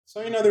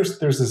So, there's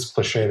this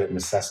cliche that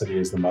necessity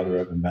is the mother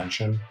of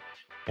invention.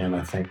 And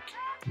I think,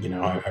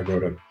 I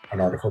wrote an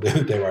article the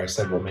other day where I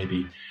said, well,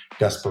 maybe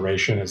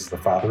desperation is the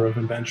father of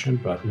invention.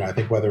 But, I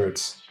think whether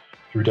it's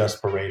through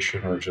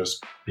desperation or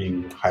just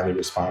being highly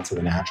responsive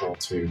and agile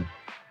to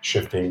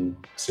shifting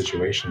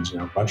situations,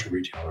 a bunch of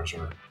retailers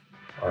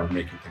are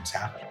making things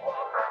happen.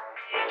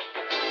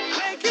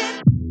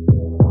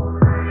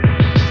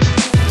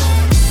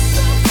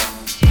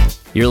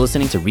 You're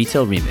listening to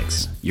Retail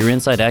Remix, your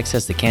inside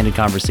access to candid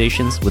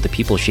conversations with the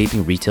people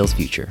shaping retail's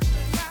future.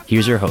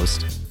 Here's your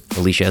host,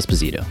 Alicia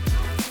Esposito.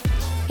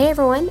 Hey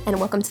everyone, and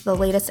welcome to the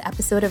latest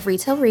episode of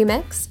Retail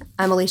Remix.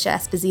 I'm Alicia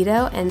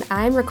Esposito, and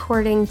I'm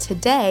recording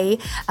today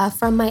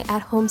from my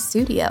at-home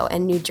studio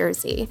in New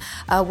Jersey.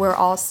 We're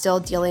all still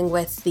dealing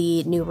with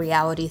the new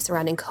reality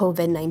surrounding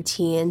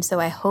COVID-19, so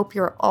I hope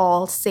you're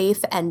all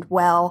safe and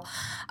well.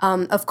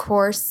 Of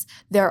course,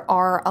 there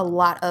are a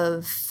lot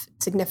of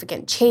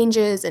significant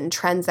changes and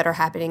trends that are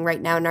happening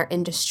right now in our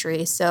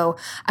industry. So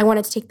I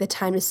wanted to take the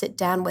time to sit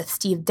down with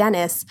Steve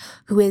Dennis,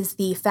 who is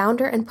the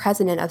founder and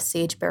president of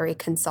Sageberry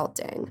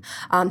Consulting.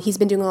 He's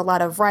been doing a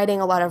lot of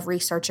writing, a lot of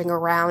researching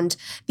around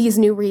these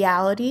new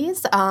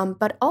realities,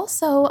 but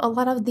also a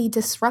lot of the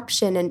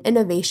disruption and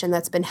innovation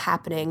that's been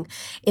happening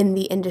in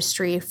the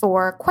industry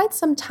for quite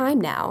some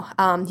time now.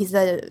 He's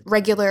a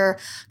regular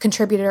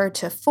contributor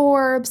to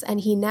Forbes,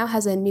 and he now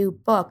has a new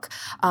book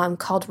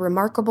called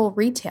Remarkable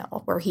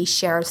Retail, where he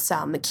shares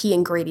some key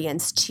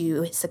ingredients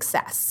to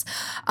success.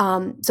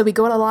 So we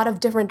go in a lot of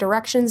different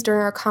directions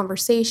during our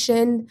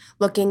conversation,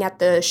 looking at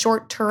the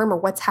short term or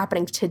what's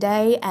happening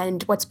today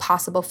and what's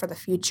possible for the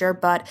future.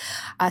 But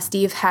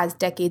Steve has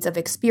decades of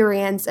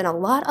experience and a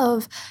lot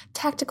of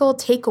tactical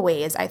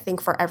takeaways, I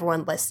think, for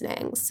everyone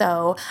listening.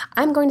 So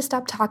I'm going to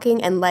stop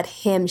talking and let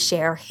him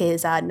share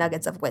his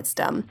nuggets of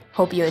wisdom.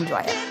 Hope you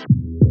enjoy it.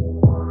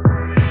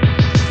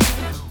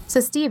 So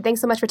Steve,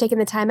 thanks so much for taking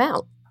the time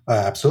out.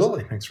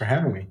 Absolutely. Thanks for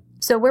having me.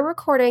 So we're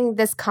recording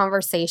this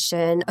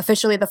conversation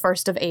officially the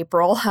 1st of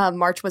April.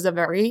 March was a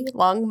very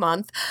long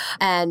month.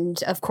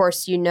 And of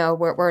course,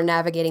 we're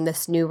navigating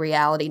this new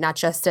reality, not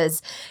just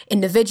as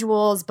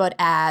individuals, but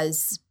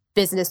as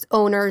business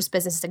owners,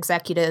 business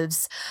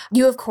executives.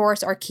 You, of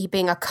course, are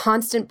keeping a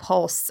constant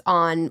pulse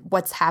on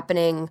what's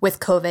happening with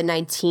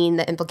COVID-19,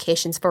 the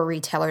implications for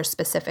retailers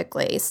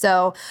specifically.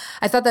 So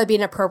I thought that'd be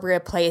an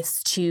appropriate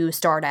place to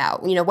start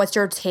out. What's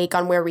your take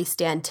on where we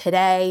stand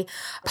today,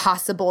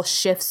 possible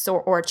shifts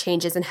or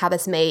changes, and how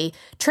this may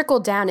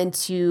trickle down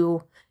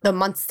into the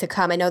months to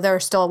come? I know there are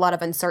still a lot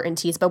of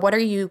uncertainties, but what are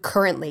you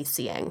currently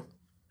seeing?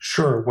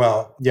 Sure.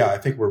 Well, yeah, I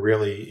think we're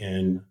really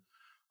in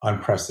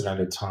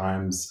unprecedented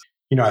times.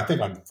 I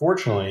think,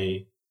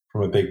 unfortunately,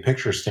 from a big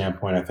picture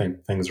standpoint, I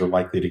think things are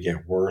likely to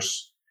get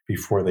worse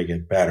before they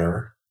get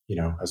better.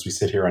 As we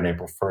sit here on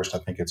April 1st, I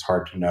think it's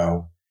hard to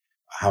know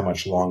how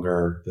much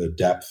longer the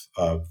depth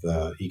of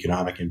the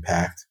economic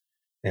impact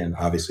and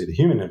obviously the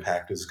human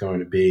impact is going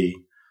to be.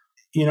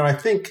 I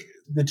think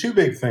the two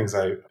big things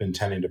I've been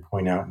tending to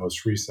point out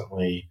most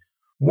recently,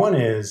 one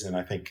is, and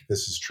I think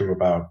this is true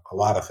about a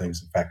lot of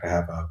things. In fact, I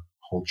have a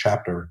whole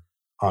chapter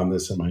on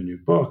this in my new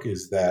book,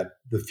 is that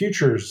the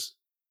future's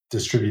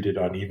distributed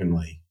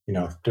unevenly.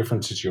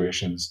 Different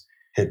situations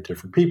hit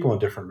different people and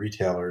different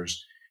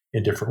retailers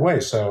in different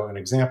ways. So an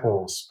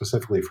example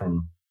specifically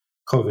from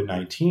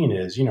COVID-19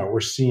 is, we're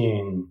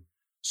seeing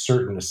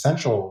certain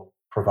essential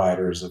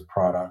providers of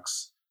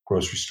products,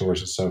 grocery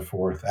stores and so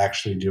forth,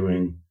 actually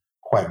doing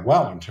quite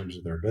well in terms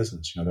of their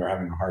business. They're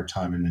having a hard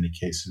time in many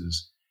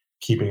cases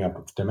keeping up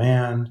with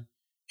demand.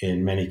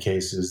 In many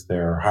cases,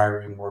 they're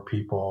hiring more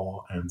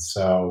people. And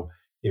so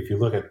if you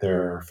look at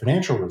their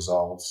financial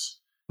results,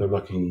 they're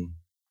looking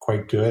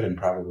quite good and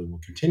probably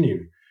will continue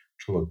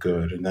to look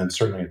good. And then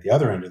certainly at the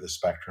other end of the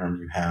spectrum,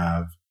 you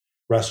have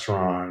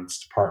restaurants,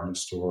 department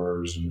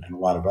stores, and a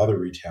lot of other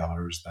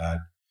retailers that,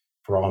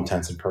 for all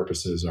intents and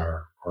purposes,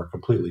 are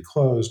completely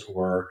closed,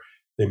 or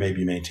they may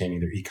be maintaining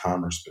their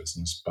e-commerce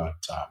business. But,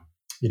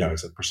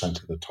 as a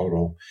percent of the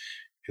total,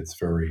 it's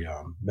very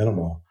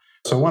minimal.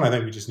 So one, I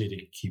think we just need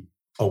to keep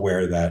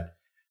aware that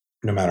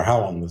no matter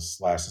how long this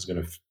lasts, is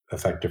going to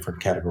affect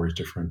different categories,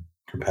 different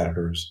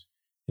competitors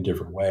in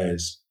different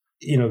ways.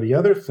 The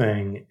other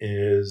thing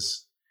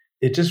is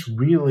it just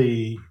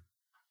really,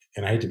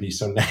 and I hate to be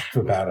so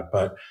negative about it,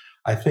 but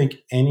I think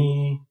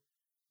any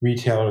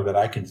retailer that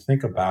I can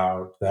think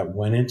about that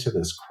went into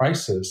this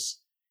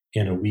crisis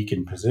in a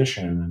weakened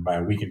position, and by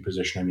a weakened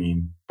position, I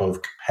mean both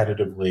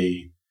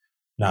competitively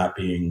not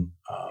being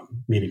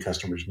meeting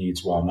customers'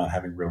 needs while not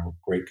having real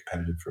great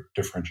competitive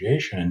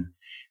differentiation,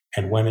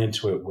 and went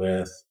into it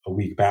with a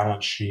weak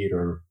balance sheet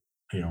or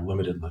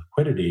limited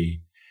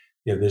liquidity.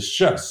 This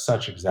just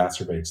such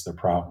exacerbates their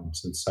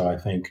problems. And so I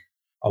think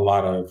a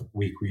lot of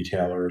weak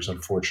retailers,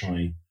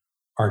 unfortunately,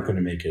 aren't going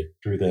to make it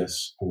through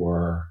this,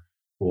 or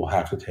will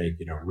have to take,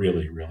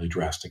 really, really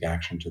drastic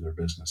action to their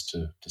business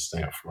to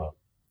stay afloat.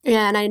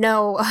 Yeah, and I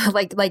know,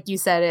 like you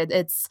said,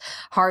 it's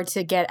hard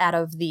to get out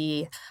of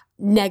the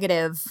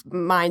negative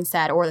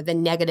mindset or the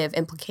negative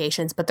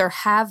implications, but there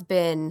have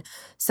been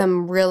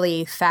some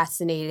really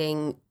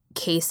fascinating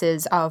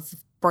cases of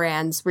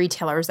brands,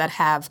 retailers that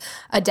have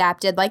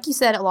adapted. Like you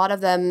said, a lot of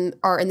them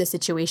are in the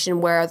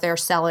situation where they're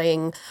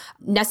selling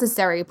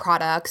necessary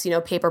products,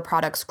 paper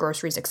products,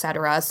 groceries,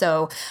 etc.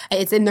 So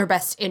it's in their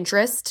best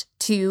interest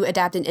to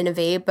adapt and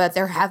innovate, but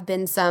there have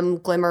been some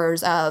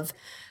glimmers of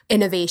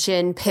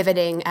innovation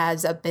pivoting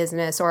as a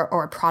business or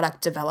a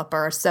product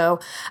developer. So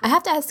I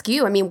have to ask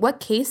you, what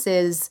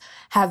cases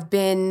have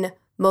been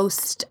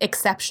most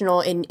exceptional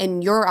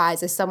in your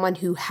eyes as someone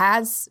who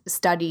has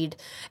studied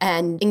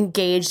and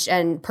engaged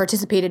and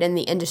participated in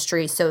the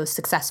industry so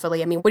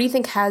successfully? What do you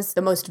think has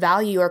the most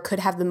value or could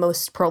have the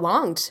most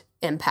prolonged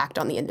impact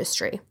on the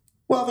industry?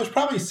 Well, there's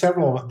probably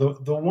several.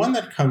 The one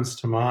that comes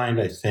to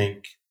mind, I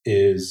think,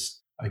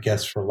 is, I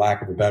guess, for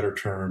lack of a better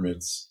term,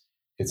 it's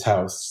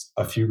how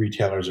a few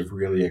retailers have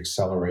really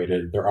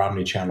accelerated their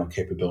omni-channel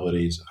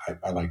capabilities.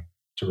 I like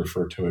to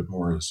refer to it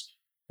more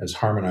as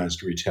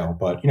harmonized retail.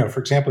 But, for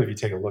example, if you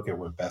take a look at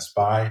what Best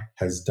Buy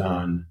has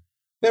done,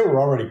 they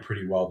were already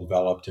pretty well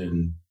developed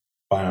in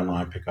buy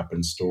online, pick up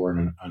in store,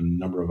 and a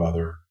number of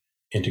other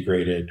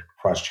integrated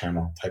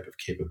cross-channel type of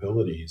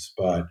capabilities.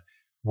 But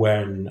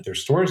when their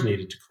stores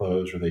needed to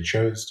close or they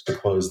chose to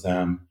close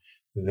them,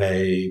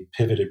 they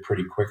pivoted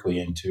pretty quickly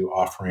into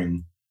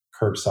offering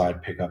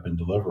curbside pickup and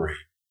delivery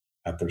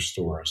at their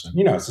stores.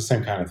 And, it's the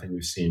same kind of thing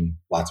we've seen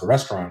lots of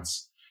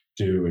restaurants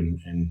do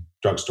in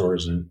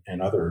drugstores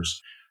and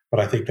others. But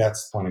I think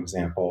that's one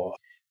example.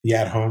 The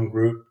At Home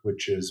Group,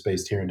 which is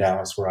based here in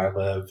Dallas where I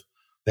live,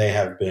 they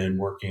have been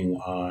working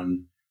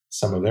on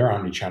some of their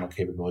omnichannel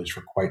capabilities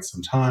for quite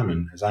some time.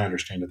 And as I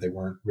understand it, they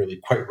weren't really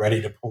quite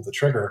ready to pull the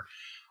trigger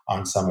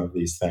on some of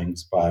these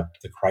things. But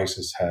the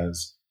crisis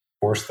has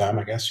forced them,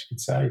 I guess you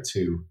could say,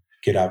 to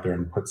get out there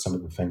and put some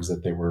of the things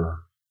that they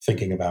were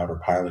thinking about or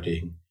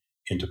piloting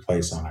into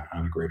place on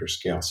a greater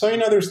scale. So,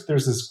 there's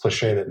this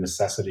cliche that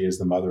necessity is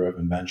the mother of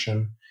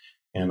invention.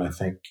 And I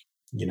think,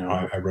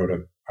 I wrote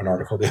an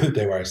article the other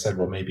day where I said,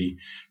 well, maybe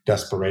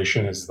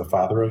desperation is the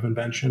father of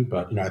invention.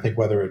 But, I think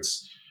whether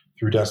it's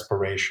through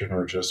desperation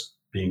or just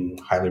being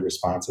highly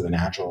responsive and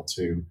agile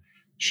to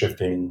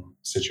shifting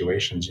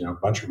situations, a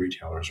bunch of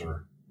retailers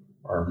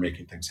are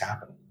making things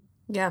happen.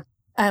 Yeah.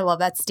 I love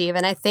that, Steve.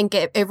 And I think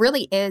it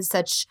really is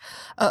such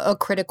a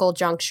critical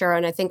juncture.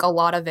 And I think a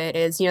lot of it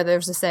is,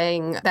 there's a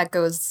saying that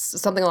goes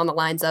something along the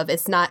lines of,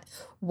 it's not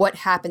what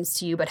happens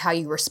to you, but how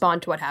you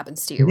respond to what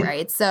happens to you,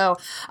 right? So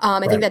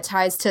I think that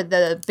ties to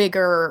the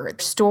bigger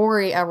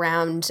story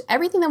around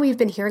everything that we've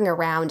been hearing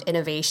around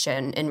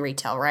innovation in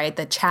retail, right?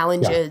 The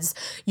challenges,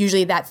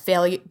 usually that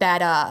failure,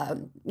 that,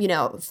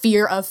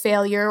 fear of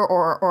failure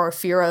or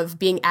fear of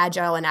being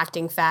agile and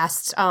acting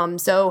fast.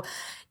 So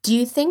do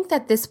you think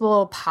that this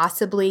will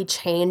possibly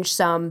change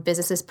some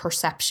businesses'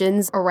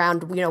 perceptions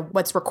around,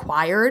 what's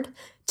required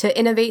to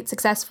innovate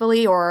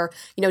successfully or,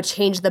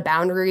 change the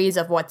boundaries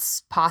of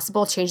what's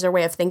possible, change their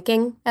way of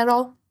thinking at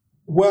all?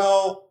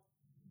 Well,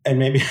 and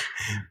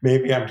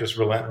maybe I'm just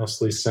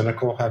relentlessly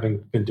cynical having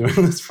been doing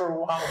this for a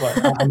while,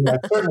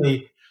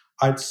 but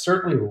I'd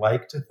certainly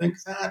like to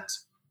think that.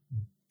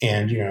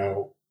 And,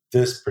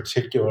 this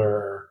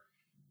particular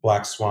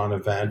Black Swan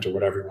event or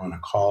whatever you want to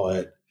call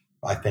it,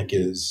 I think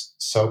is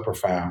so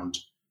profound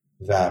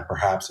that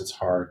perhaps it's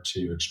hard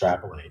to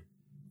extrapolate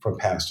from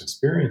past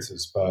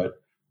experiences.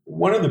 But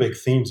one of the big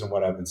themes in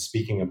what I've been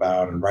speaking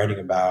about and writing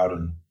about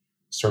and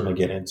certainly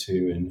get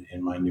into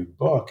in my new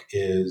book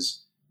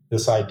is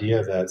this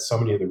idea that so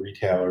many of the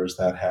retailers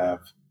that have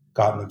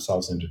gotten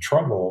themselves into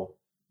trouble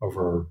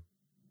over,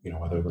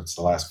 whether it's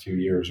the last few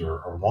years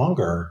or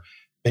longer,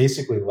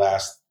 basically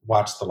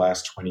watch the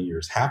last 20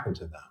 years happen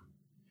to them.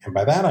 And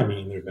by that, I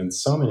mean, there have been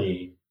so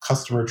many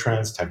customer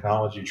trends,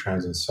 technology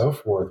trends, and so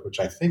forth,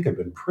 which I think have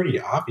been pretty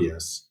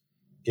obvious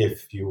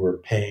if you were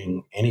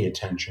paying any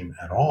attention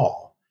at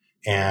all.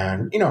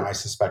 And, I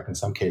suspect in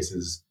some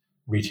cases,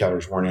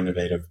 retailers weren't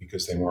innovative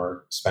because they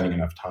weren't spending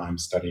enough time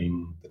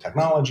studying the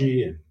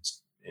technology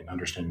and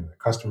understanding their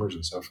customers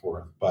and so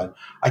forth. But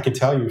I can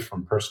tell you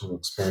from personal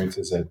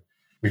experiences at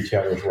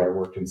retailers where I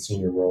worked in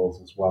senior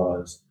roles, as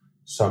well as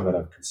some that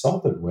I've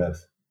consulted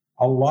with,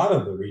 a lot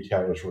of the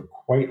retailers were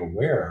quite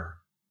aware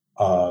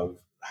of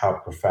how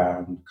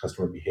profound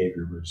customer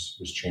behavior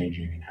was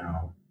changing and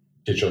how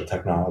digital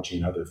technology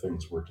and other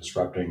things were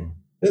disrupting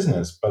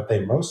business, but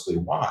they mostly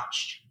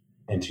watched.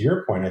 And to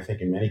your point, I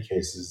think in many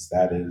cases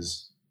that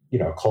is,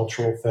 a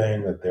cultural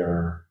thing, that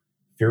they're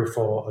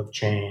fearful of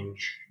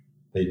change.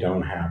 They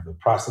don't have the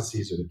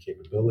processes or the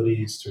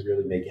capabilities to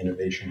really make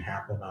innovation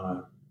happen on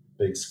a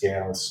big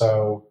scale.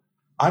 So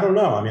I don't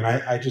know.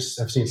 I just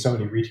have seen so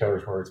many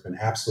retailers where it's been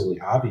absolutely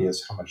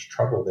obvious how much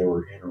trouble they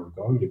were in or were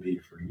going to be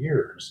for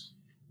years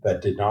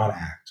that did not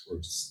act or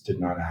just did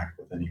not act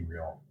with any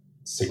real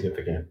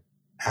significant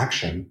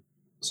action.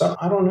 So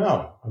I don't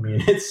know.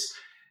 It's,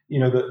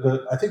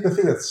 I think the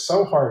thing that's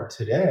so hard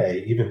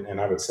today, even, and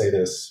I would say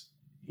this,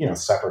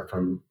 separate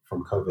from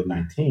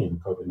COVID-19,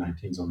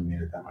 COVID-19's only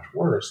made it that much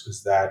worse,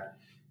 is that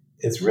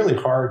it's really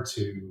hard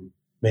to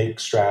make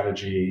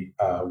strategy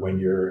when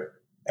you're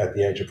at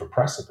the edge of a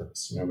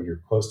precipice, when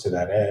you're close to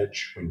that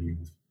edge, when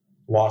you've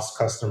lost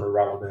customer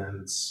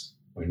relevance,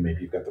 when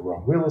maybe you've got the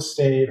wrong real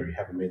estate or you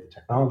haven't made the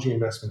technology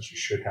investments you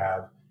should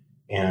have,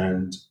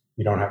 and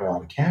you don't have a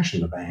lot of cash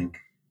in the bank,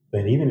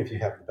 then even if you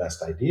have the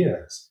best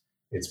ideas,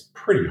 it's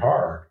pretty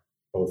hard,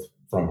 both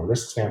from a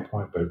risk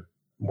standpoint, but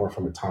more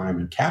from a time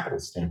and capital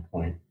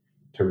standpoint,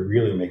 to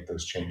really make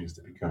those changes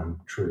to become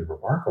truly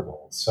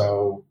remarkable.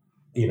 So,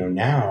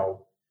 now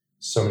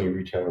so many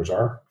retailers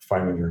are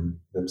finding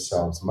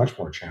themselves much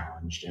more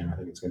challenged, and I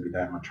think it's going to be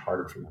that much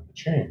harder for them to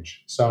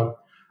change. So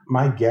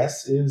my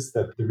guess is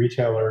that the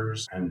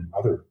retailers and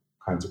other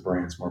kinds of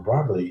brands more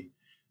broadly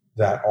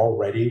that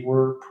already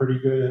were pretty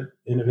good at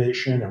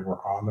innovation and were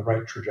on the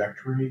right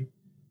trajectory,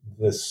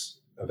 this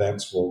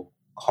events will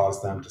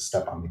cause them to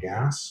step on the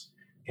gas.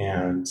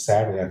 And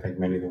sadly, I think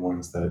many of the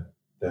ones that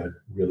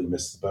really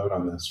missed the boat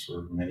on this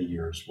for many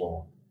years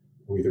will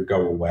either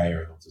go away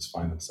or they'll just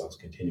find themselves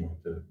continuing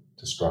to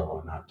struggle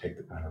and not take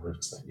the kind of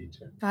risks they need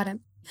to. Got it.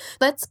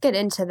 Let's get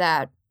into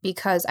that,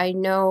 because I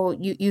know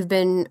you've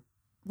been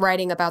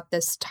writing about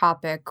this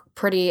topic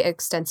pretty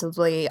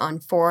extensively on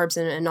Forbes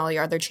and all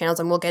your other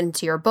channels, and we'll get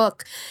into your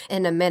book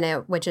in a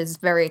minute, which is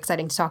very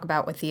exciting to talk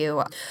about with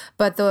you.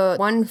 But the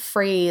one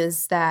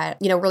phrase that,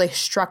 really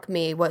struck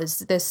me was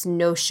this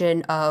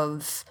notion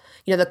of,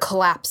 the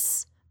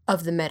collapse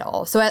of the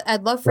middle. So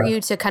I'd love for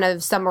you to kind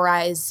of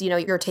summarize,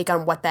 your take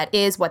on what that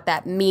is, what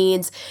that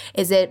means.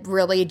 Is it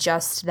really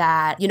just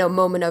that,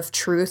 moment of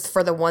truth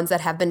for the ones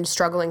that have been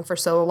struggling for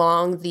so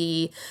long,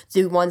 the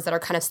ones that are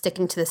kind of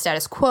sticking to the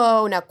status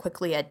quo, now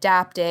quickly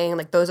adapting,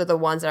 like those are the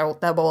ones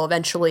that will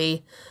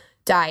eventually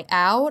die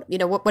out?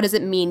 What does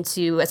it mean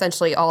to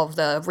essentially all of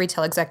the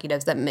retail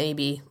executives that may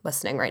be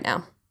listening right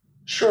now?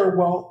 Sure.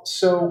 Well,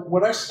 so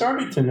what I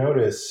started to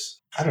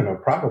notice, I don't know,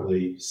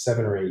 probably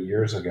 7 or 8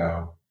 years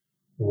ago,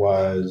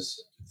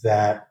 was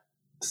that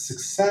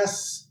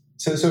success.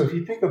 So if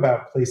you think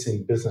about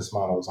placing business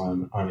models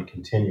on a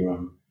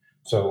continuum,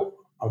 so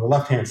on the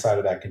left-hand side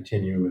of that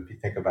continuum, if you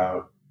think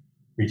about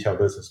retail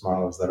business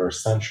models that are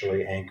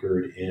essentially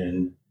anchored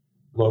in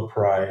low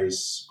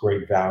price,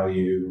 great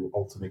value,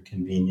 ultimate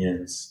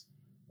convenience,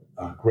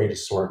 great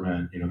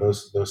assortment,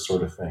 those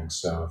sort of things.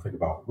 So think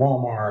about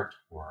Walmart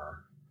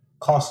or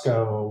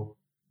Costco,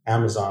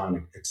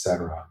 Amazon, et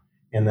cetera.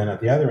 And then at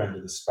the other end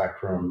of the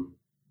spectrum,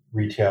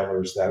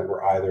 retailers that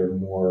were either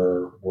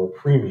more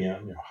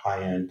premium,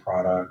 high-end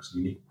products,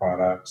 unique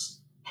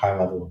products, high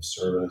level of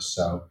service.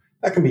 So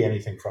that can be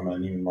anything from a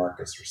Neiman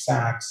Marcus or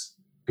Saks.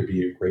 It could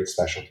be a great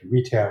specialty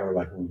retailer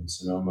like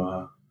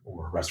Williams-Sonoma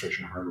or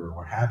Restoration Hardware or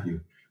what have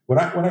you. What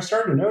I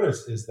started to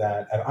notice is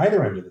that at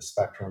either end of the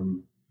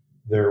spectrum,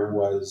 there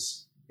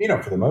was,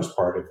 for the most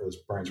part, if those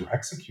brands were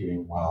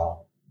executing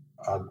well,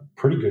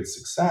 pretty good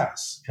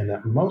success, and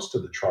that most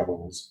of the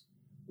troubles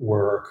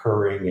were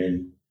occurring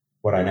in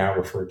what I now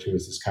refer to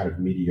as this kind of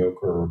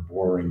mediocre or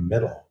boring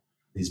middle.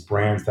 These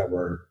brands that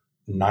were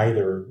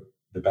neither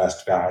the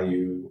best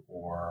value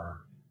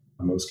or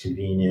the most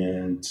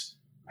convenient,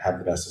 have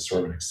the best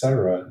assortment, et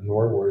cetera,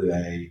 nor were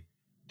they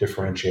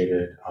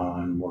differentiated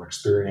on more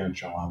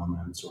experiential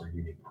elements or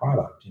unique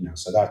product.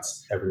 So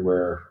that's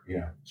everywhere,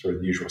 sort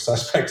of the usual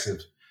suspects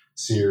of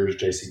Sears,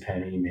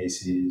 JCPenney,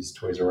 Macy's,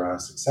 Toys R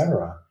Us, et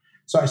cetera.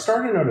 So I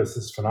started to notice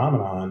this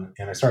phenomenon,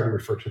 and I started to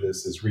refer to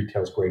this as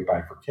retail's great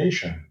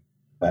bifurcation,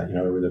 that,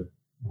 there were the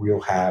real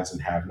haves and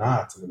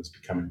have-nots, and it was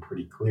becoming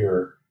pretty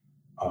clear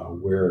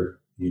where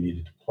you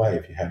needed to play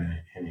if you had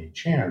any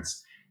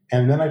chance.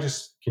 And then I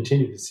just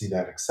continued to see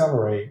that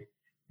accelerate.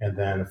 And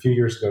then a few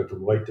years ago,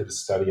 Deloitte did a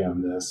study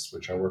on this,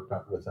 which I worked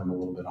with them a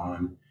little bit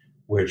on,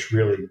 which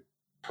really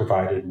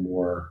provided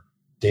more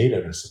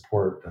data to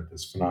support that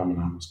this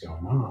phenomenon was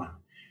going on.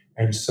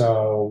 And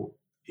so,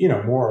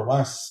 more or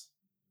less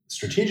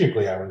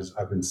strategically,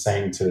 I've been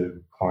saying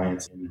to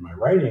clients in my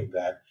writing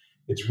that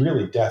it's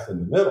really death in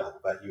the middle,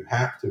 that you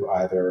have to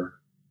either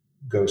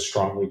go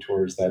strongly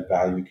towards that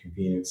value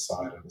convenience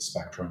side of the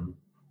spectrum,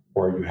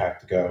 or you have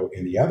to go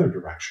in the other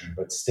direction.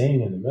 But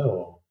staying in the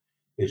middle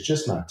is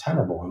just not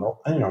tenable.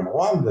 And a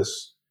lot of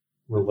this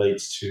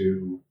relates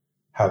to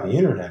how the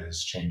internet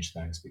has changed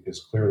things, because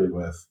clearly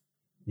with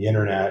the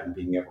internet and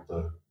being able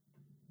to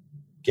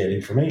get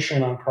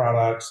information on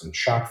products and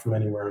shop from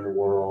anywhere in the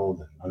world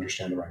and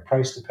understand the right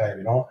price to pay,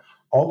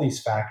 all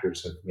these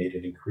factors have made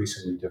it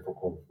increasingly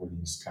difficult for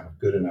these kind of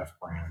good enough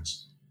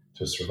brands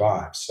to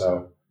survive.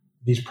 So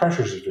these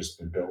pressures have just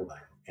been building.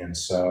 And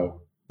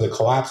so the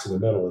collapse of the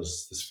middle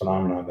is this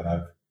phenomenon that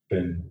I've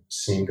been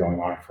seeing going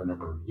on for a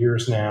number of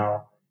years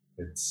now.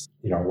 It's,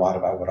 a lot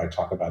about what I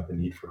talk about, the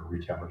need for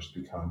retailers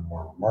to become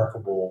more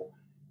remarkable.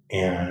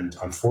 And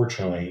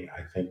unfortunately,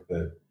 I think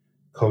that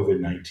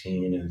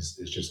COVID-19 is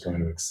just going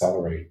to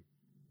accelerate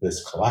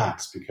this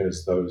collapse,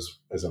 because those,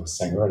 as I was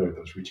saying earlier,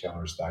 those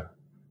retailers that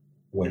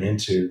went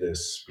into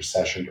this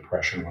recession,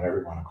 depression, whatever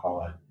you want to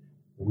call it,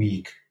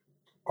 weak,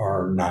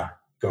 are not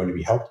going to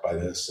be helped by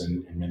this,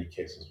 and in many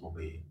cases will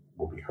be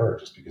hurt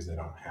just because they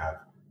don't have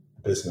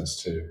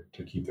business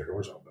to keep their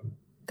doors open.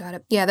 Got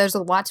it. Yeah, there's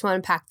a lot to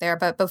unpack there.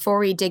 But before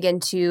we dig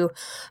into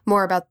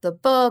more about the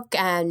book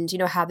and,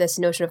 how this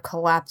notion of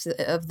collapse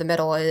of the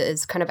middle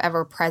is kind of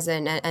ever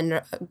present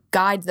and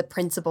guides the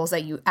principles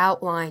that you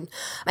outline,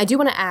 I do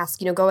want to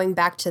ask, going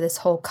back to this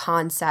whole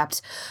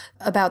concept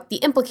about the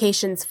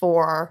implications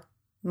for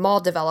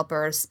mall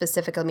developers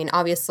specifically. I mean,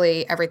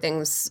 obviously,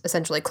 everything's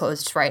essentially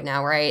closed right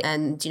now, right?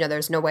 And,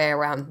 there's no way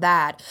around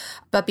that.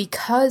 But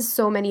because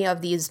so many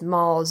of these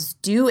malls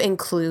do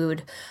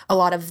include a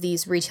lot of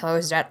these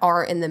retailers that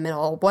are in the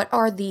middle, what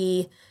are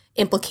the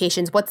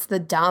implications? What's the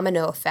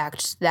domino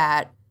effect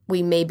that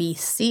we may be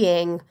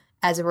seeing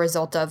as a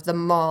result of the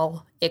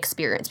mall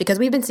experience? Because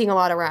we've been seeing a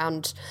lot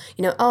around,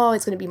 it's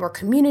going to be more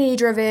community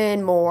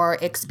driven, more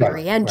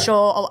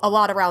experiential, right. A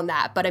lot around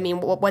that. But I mean,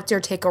 what's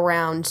your take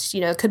around,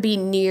 it could be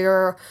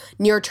near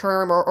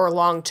term or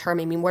long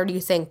term. I mean, where do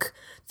you think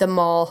the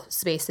mall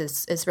space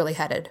is really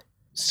headed?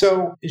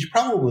 So as you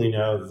probably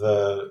know,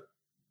 the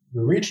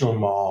regional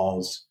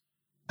malls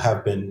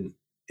have been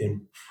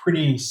in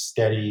pretty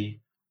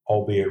steady,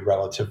 albeit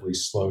relatively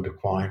slow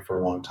decline for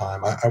a long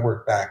time. I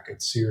worked back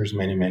at Sears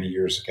many, many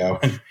years ago.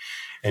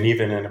 And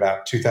even in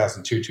about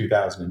 2002,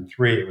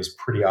 2003, it was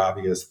pretty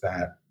obvious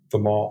that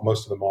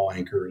most of the mall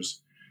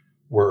anchors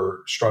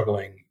were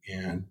struggling.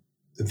 And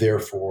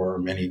therefore,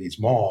 many of these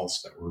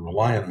malls that were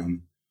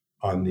reliant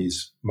on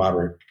these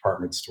moderate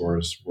department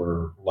stores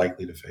were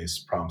likely to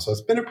face problems. So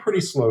it's been a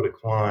pretty slow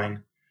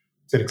decline.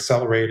 It's been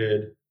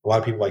accelerated. A lot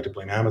of people like to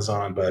blame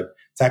Amazon, but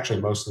it's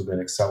actually mostly been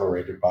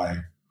accelerated by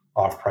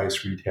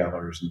off-price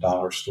retailers and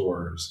dollar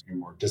stores and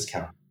more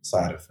discount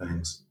side of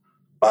things.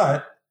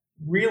 But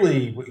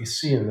really what you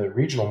see in the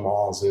regional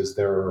malls is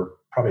there are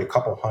probably a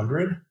couple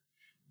hundred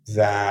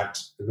that,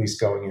 at least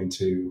going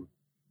into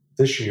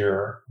this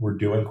year, were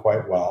doing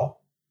quite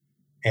well.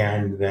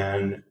 And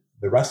then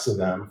the rest of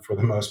them, for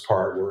the most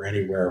part, were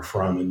anywhere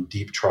from in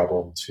deep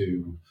trouble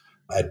to,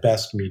 at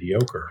best,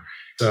 mediocre.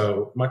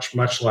 So much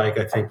like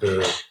I think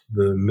the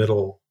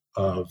middle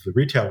of the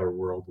retailer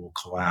world will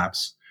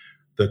collapse,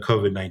 the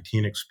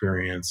COVID-19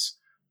 experience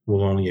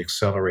will only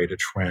accelerate a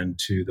trend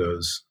to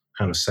those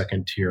kind of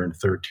second tier and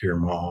third tier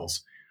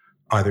malls,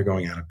 either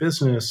going out of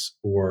business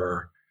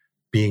or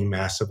being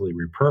massively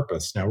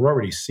repurposed. Now, we're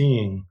already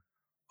seeing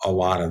a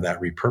lot of that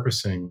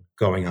repurposing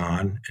going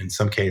on. In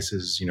some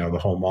cases, the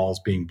whole mall is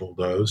being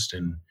bulldozed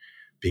and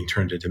being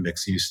turned into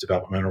mixed use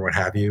development or what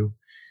have you.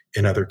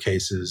 In other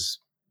cases,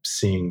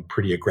 seeing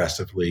pretty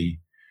aggressively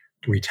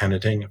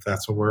re-tenanting, if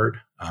that's a word,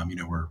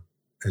 where,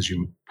 as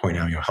you point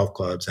out, health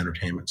clubs,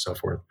 entertainment, and so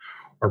forth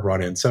are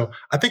brought in. So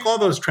I think all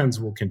those trends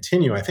will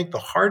continue. I think the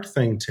hard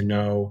thing to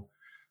know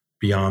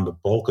beyond the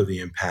bulk of the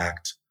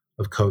impact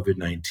of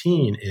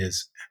COVID-19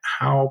 is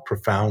how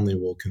profoundly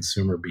will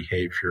consumer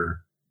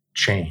behavior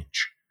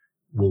change?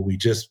 Will we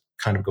just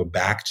kind of go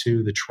back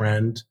to the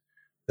trend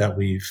that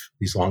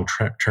these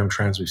long-term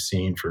trends we've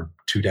seen for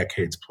 2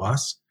 decades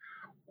plus?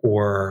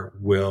 Or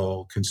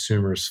will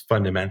consumers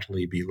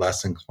fundamentally be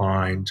less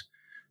inclined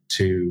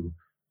to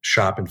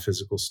shop in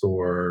physical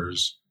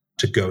stores,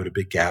 to go to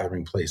big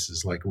gathering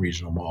places like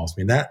regional malls?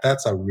 I mean,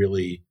 that's a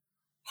really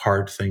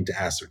hard thing to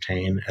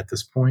ascertain at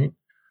this point.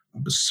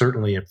 But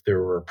certainly, if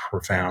there were a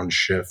profound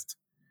shift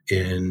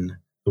in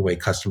the way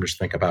customers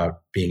think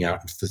about being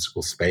out in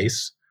physical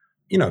space,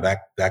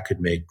 that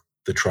could make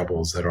the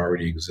troubles that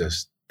already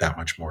exist that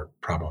much more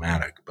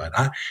problematic. But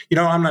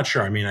I'm not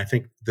sure. I mean, I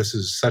think this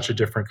is such a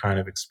different kind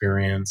of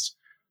experience.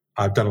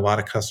 I've done a lot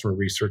of customer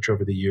research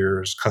over the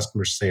years.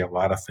 Customers say a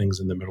lot of things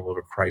in the middle of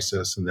a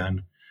crisis and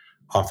then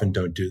often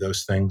don't do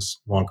those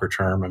things longer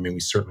term. I mean, we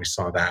certainly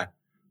saw that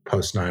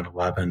post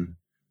 9/11,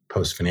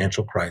 post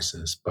financial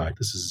crisis, but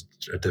this is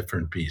a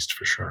different beast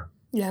for sure.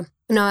 Yeah,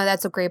 no,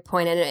 that's a great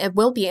point. And it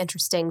will be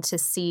interesting to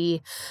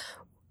see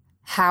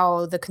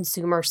how the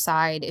consumer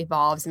side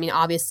evolves. I mean,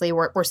 obviously,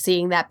 we're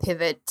seeing that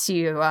pivot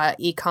to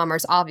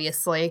e-commerce,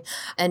 obviously.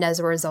 And as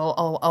a result,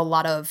 a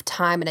lot of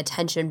time and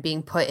attention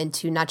being put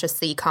into not just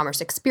the e-commerce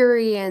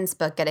experience,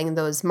 but getting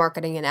those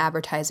marketing and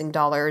advertising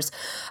dollars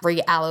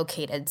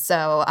reallocated.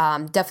 So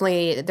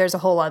definitely there's a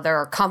whole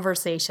other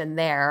conversation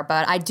there.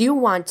 But I do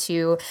want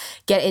to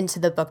get into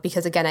the book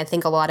because, again, I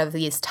think a lot of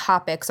these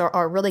topics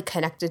are really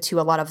connected to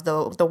a lot of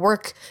the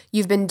work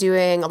you've been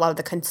doing, a lot of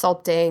the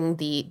consulting,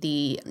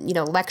 the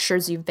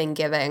lectures you've been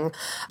giving.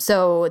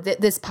 So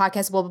this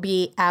podcast will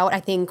be out,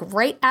 I think,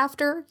 right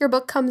after your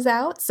book comes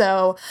out.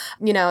 So,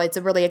 it's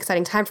a really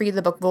exciting time for you.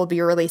 The book will be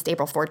released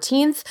April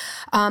 14th.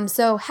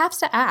 So have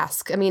to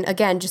ask, I mean,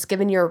 again, just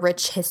given your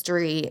rich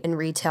history in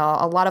retail,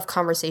 a lot of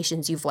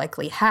conversations you've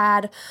likely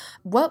had,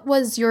 what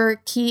was your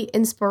key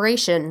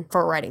inspiration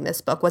for writing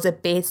this book? Was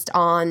it based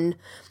on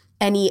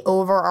any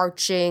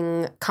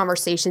overarching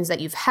conversations that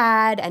you've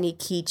had, any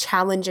key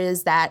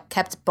challenges that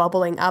kept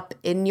bubbling up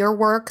in your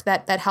work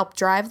that helped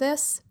drive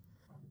this?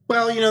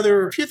 Well, there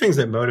were a few things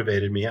that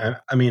motivated me.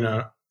 I mean,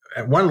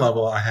 at one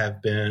level, I have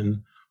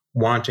been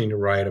wanting to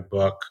write a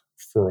book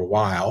for a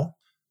while.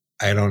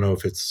 I don't know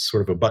if it's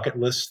sort of a bucket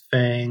list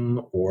thing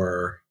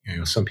or,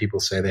 some people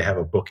say they have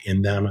a book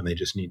in them and they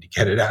just need to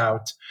get it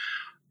out.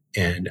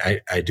 And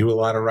I do a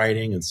lot of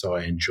writing, and so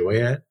I enjoy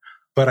it.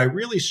 But I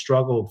really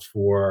struggled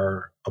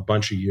for a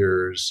bunch of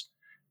years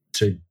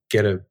to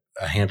get a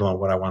handle on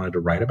what I wanted to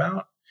write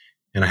about.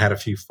 And I had a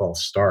few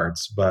false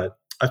starts. But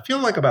I feel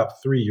like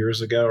about 3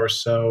 years ago or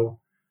so,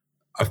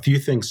 a few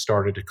things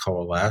started to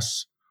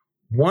coalesce.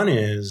 One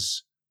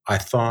is I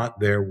thought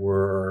there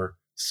were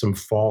some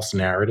false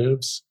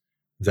narratives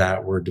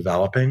that were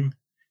developing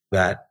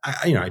that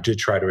I did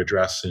try to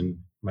address in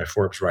my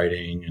Forbes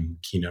writing and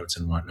keynotes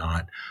and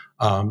whatnot.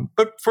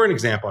 But for an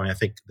example, I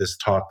think this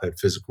talk that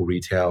physical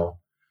retail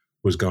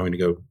was going to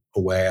go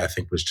away, I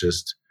think was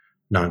just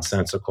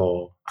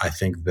nonsensical. I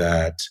think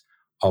that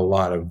a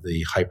lot of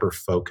the hyper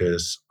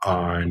focus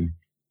on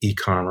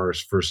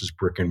e-commerce versus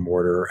brick and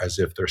mortar as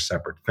if they're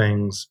separate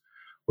things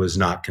was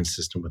not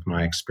consistent with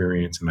my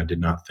experience, and I did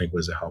not think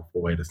was a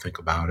helpful way to think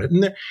about it.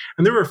 And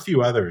there were a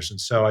few others. And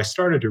so I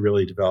started to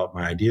really develop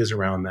my ideas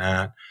around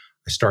that.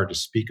 I started to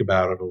speak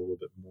about it a little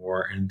bit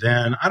more. And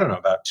then, I don't know,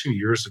 about 2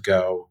 years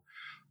ago,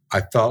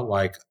 I felt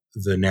like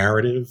the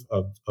narrative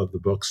of the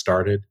book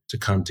started to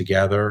come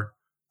together.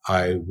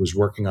 I was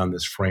working on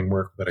this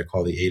framework that I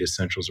call the 8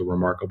 Essentials of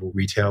Remarkable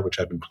Retail, which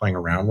I've been playing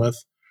around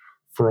with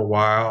for a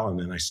while. And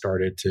then I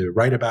started to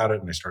write about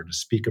it, and I started to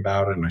speak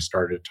about it, and I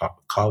started to talk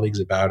with colleagues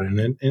about it.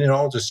 And it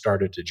all just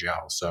started to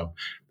gel. So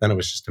then it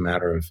was just a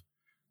matter of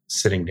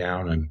sitting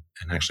down and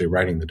actually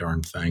writing the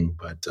darn thing.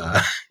 But,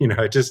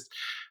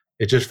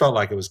 it just felt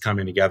like it was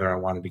coming together. I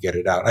wanted to get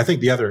it out. I think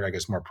the other, I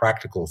guess, more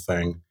practical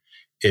thing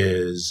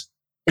is,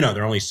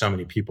 there are only so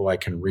many people I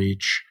can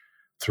reach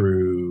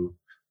through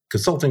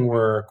consulting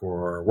work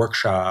or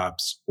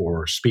workshops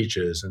or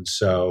speeches. And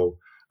so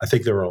I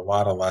think there were a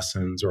lot of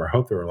lessons, or I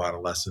hope there were a lot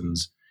of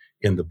lessons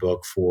in the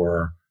book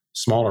for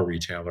smaller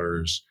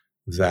retailers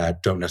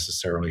that don't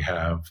necessarily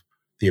have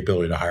the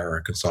ability to hire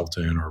a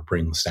consultant or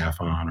bring the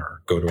staff on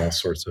or go to all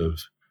sorts of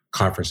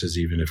conferences,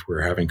 even if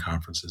we're having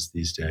conferences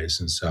these days.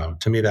 And so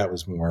to me, that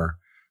was more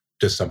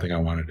just something I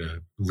wanted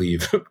to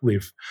leave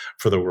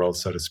for the world,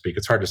 so to speak.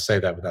 It's hard to say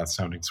that without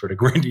sounding sort of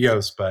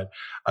grandiose, but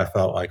I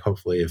felt like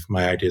hopefully if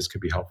my ideas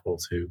could be helpful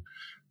to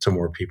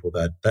more people,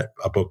 that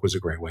a book was a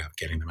great way of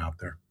getting them out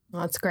there.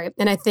 Well, that's great.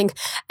 And I think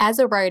as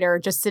a writer,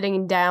 just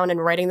sitting down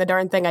and writing the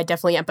darn thing, I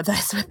definitely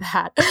empathize with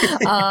that.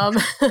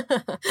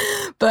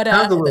 But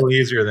sounds a little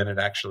easier than it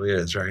actually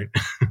is, right?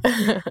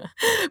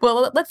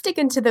 Well, let's dig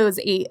into those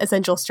 8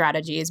 essential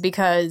strategies,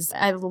 because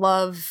I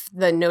love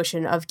the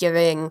notion of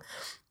giving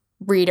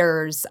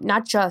readers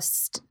not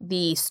just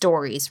the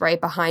stories, right,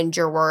 behind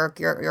your work,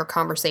 your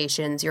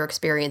conversations, your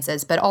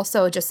experiences, but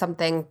also just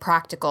something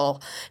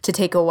practical to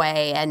take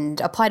away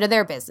and apply to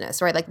their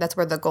business, right? Like that's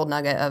where the gold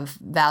nugget of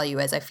value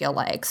is, I feel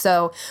like.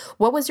 So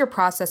what was your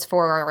process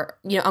for,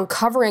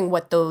 uncovering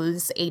what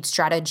those 8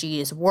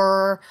 strategies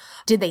were?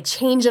 Did they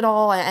change at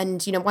all?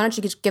 And, why don't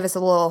you just give us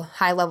a little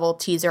high-level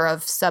teaser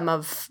of some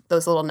of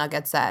those little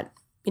nuggets that,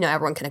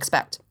 everyone can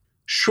expect?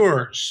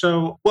 Sure.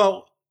 So,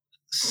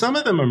 some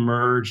of them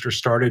emerged or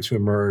started to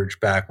emerge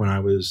back when I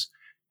was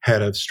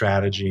head of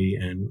strategy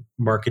and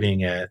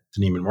marketing at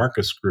the Neiman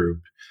Marcus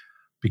Group,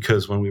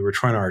 because when we were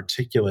trying to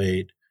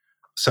articulate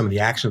some of the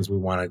actions we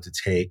wanted to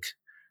take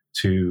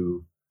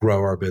to grow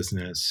our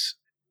business,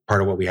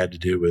 part of what we had to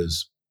do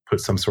was put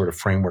some sort of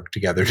framework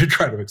together to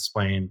try to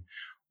explain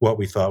what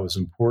we thought was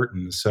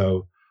important.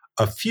 So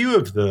a few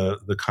of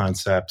the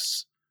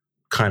concepts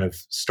kind of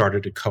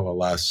started to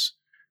coalesce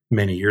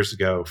many years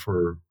ago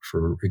for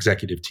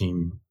executive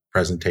team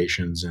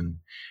presentations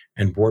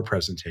and board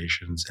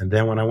presentations. And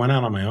then when I went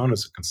out on my own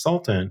as a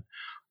consultant,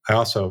 I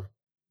also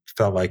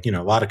felt like, a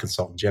lot of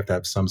consultants, you have to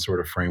have some sort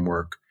of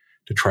framework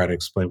to try to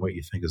explain what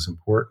you think is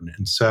important.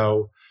 And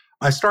so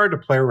I started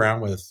to play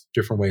around with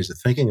different ways of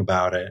thinking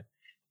about it.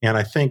 And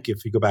I think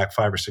if you go back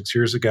 5 or 6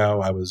 years ago,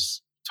 I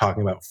was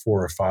talking about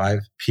 4 or 5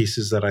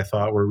 pieces that I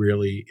thought were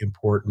really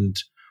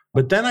important.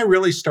 But then I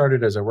really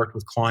started, as I worked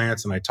with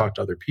clients and I talked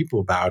to other people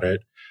about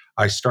it,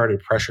 I started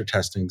pressure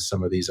testing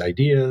some of these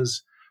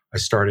ideas. I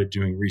started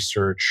doing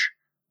research,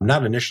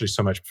 not initially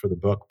so much for the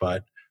book,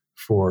 but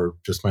for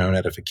just my own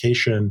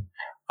edification.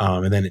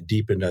 And then it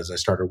deepened as I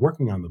started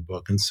working on the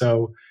book. And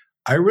so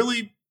I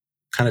really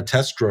kind of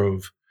test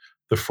drove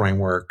the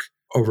framework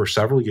over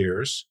several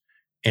years.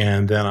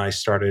 And then I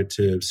started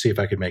to see if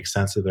I could make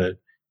sense of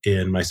it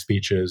in my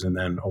speeches and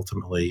then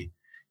ultimately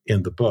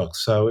in the book.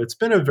 So it's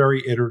been a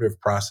very iterative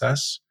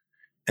process.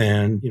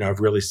 And,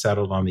 I've really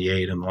settled on the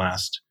 8 in the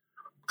last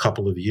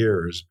couple of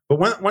years. But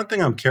one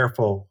thing I'm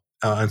careful,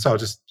 and so I'll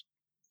just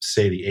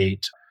say the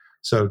 8.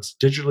 So it's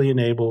digitally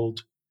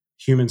enabled,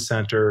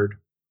 human-centered,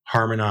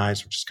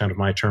 harmonized, which is kind of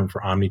my term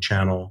for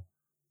omnichannel,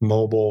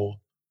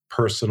 mobile,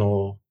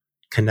 personal,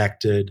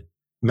 connected,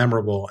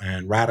 memorable,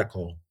 and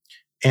radical.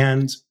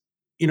 And,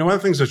 one of the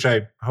things which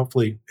I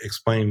hopefully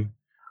explain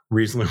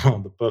reasonably well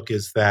in the book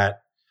is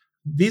that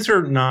these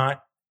are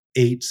not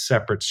 8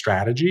 separate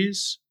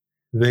strategies.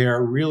 They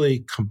are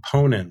really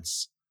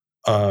components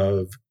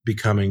of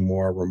becoming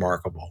more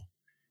remarkable.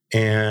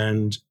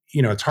 And,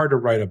 it's hard to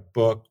write a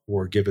book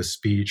or give a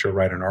speech or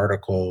write an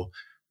article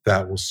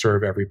that will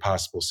serve every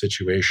possible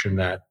situation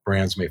that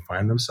brands may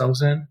find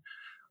themselves in.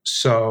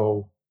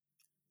 So,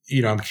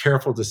 I'm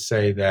careful to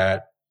say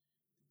that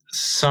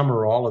some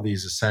or all of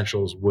these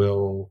essentials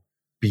will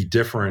be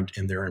different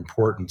in their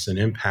importance and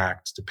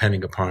impact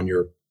depending upon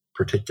your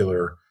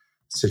particular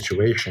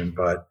situation.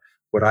 But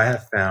what I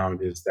have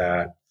found is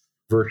that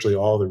virtually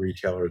all the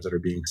retailers that are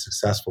being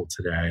successful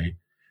today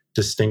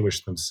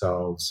distinguish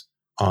themselves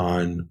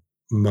on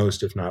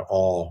most, if not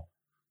all,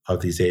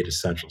 of these 8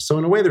 essentials. So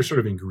in a way, they're sort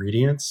of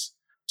ingredients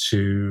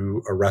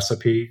to a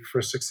recipe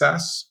for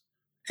success.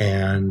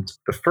 And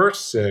the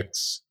first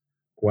 6,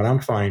 what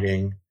I'm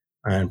finding,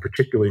 and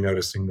particularly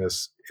noticing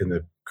this in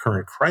the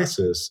current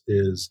crisis,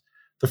 is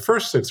the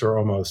first 6 are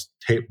almost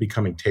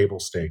becoming table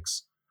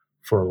stakes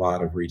for a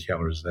lot of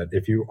retailers, that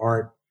if you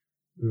aren't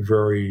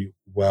very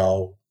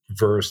well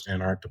versed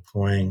and aren't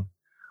deploying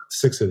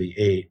 6 of the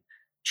 8,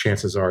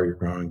 chances are you're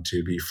going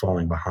to be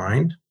falling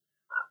behind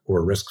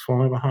or risk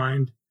falling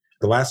behind.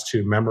 The last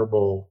 2,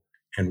 memorable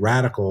and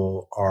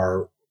radical,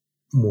 are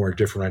more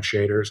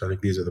differentiators. I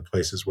think these are the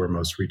places where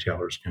most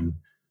retailers can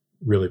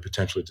really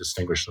potentially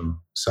distinguish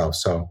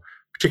themselves. So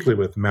particularly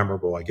with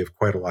memorable, I give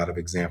quite a lot of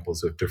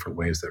examples of different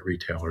ways that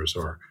retailers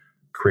are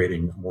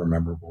creating more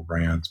memorable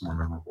brands, more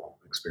memorable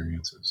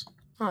experiences.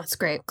 Oh, that's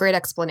great. Great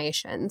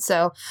explanation.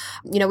 So,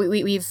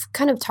 we've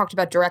kind of talked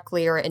about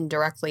directly or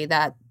indirectly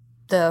that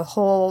the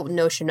whole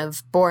notion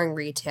of boring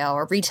retail,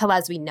 or retail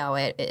as we know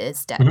it,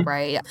 is dead,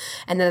 right?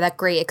 And then that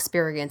great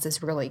experience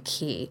is really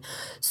key.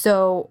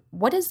 So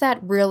what is that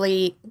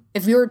really,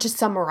 if you were to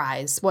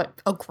summarize what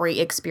a great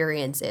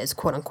experience is,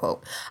 quote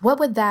unquote, what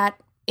would that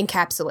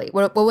encapsulate?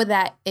 What would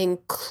that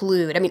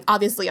include? I mean,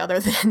 obviously,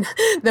 other than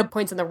the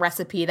points in the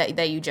recipe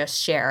that you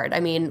just shared. I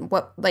mean,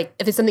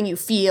 if it's something you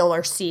feel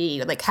or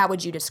see, how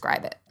would you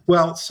describe it?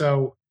 Well,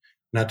 so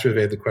not to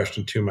evade the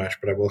question too much,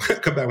 but I will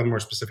come back with a more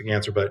specific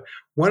answer. But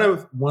one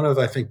of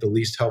I think the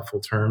least helpful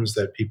terms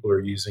that people are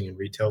using in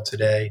retail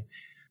today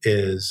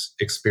is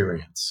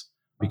experience,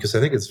 because I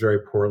think it's very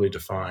poorly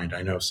defined.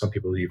 I know some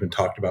people even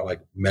talked about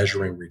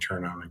measuring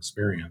return on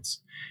experience.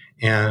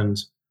 And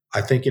I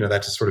think,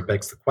 that just sort of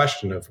begs the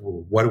question of,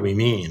 well, what do we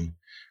mean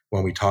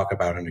when we talk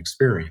about an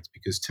experience?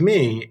 Because to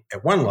me,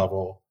 at one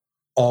level,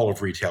 all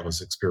of retail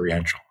is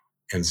experiential.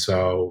 And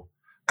so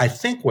I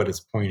think what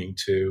it's pointing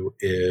to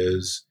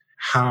is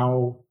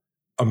how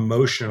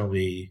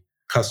emotionally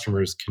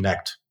customers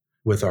connect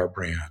with our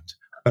brand.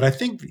 But I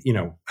think,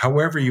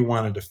 however you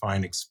want to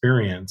define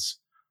experience,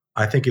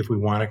 I think if we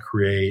want to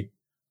create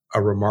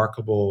a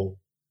remarkable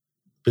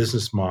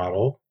business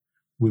model,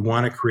 we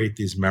want to create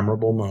these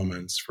memorable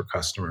moments for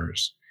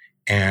customers.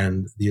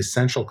 And the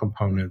essential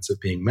components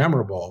of being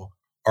memorable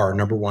are,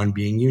 number 1,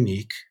 being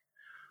unique.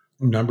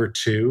 Number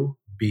 2,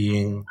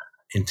 being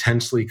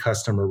intensely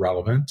customer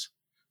relevant.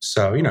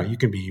 So, you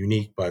can be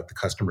unique, but the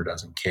customer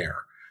doesn't care.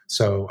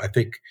 So I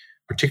think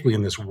particularly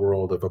in this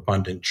world of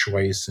abundant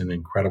choice and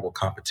incredible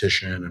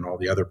competition and all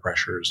the other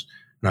pressures,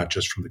 not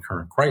just from the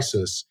current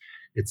crisis,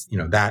 it's,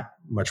 that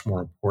much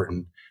more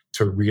important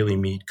to really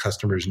meet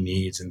customers'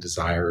 needs and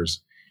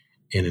desires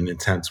in an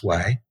intense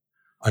way.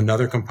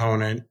 Another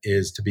component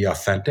is to be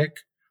authentic.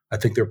 I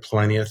think there are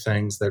plenty of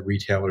things that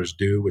retailers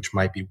do which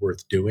might be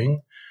worth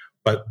doing,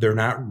 but they're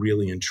not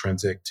really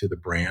intrinsic to the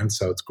brand.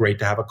 So it's great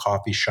to have a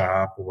coffee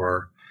shop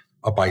or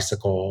a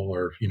bicycle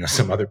or,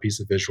 some other piece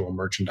of visual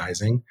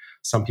merchandising.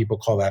 Some people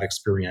call that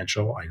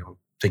experiential. I don't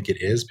think it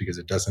is, because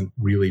it doesn't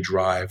really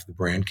drive the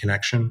brand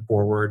connection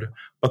forward.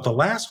 But the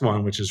last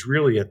one, which is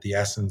really at the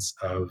essence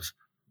of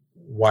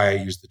why I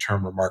use the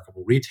term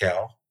remarkable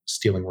retail,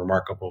 stealing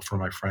remarkable from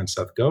my friend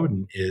Seth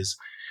Godin, is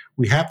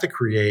we have to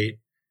create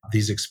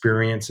these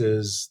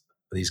experiences,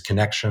 these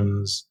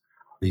connections,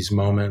 these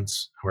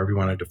moments, however you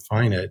want to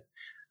define it,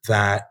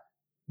 that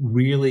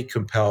really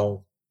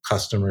compel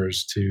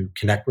customers to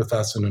connect with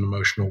us in an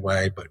emotional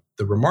way. But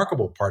the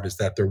remarkable part is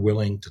that they're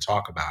willing to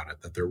talk about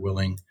it, that they're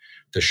willing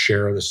to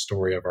share the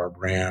story of our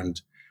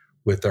brand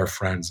with our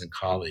friends and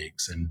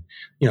colleagues. And,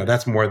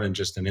 that's more than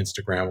just an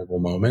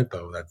Instagrammable moment,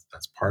 though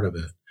that's part of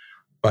it.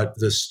 But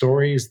the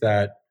stories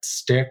that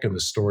stick and the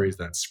stories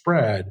that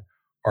spread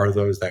are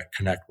those that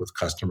connect with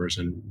customers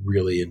in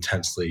really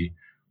intensely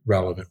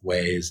relevant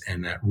ways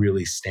and that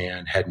really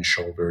stand head and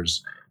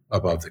shoulders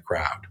above the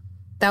crowd.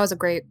 That was a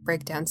great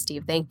breakdown,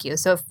 Steve. Thank you.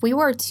 So if we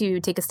were to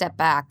take a step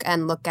back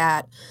and look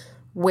at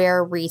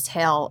where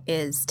retail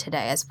is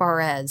today, as far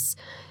as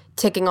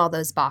ticking all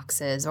those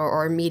boxes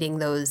or meeting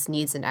those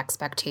needs and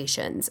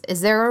expectations,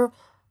 is there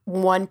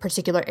one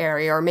particular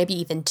area, or maybe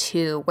even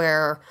 2,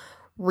 where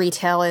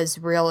retail is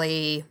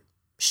really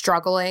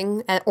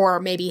struggling or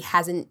maybe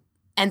hasn't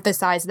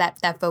emphasized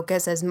that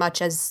focus as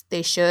much as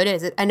they should?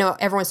 Is it? I know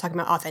everyone's talking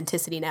about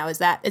authenticity now. Is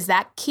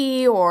that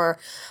key, or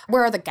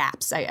where are the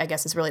gaps, I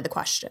guess is really the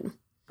question.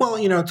 Well,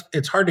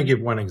 it's hard to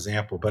give one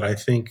example, but I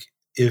think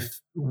if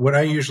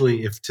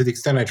to the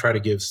extent I try to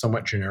give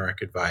somewhat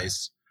generic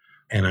advice,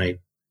 and I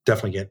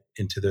definitely get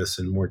into this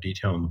in more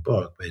detail in the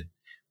book, but,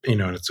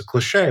 and it's a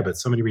cliche, but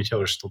so many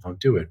retailers still don't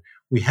do it.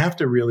 We have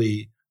to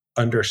really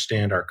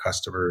understand our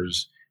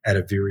customers at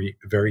a very,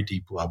 very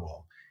deep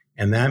level.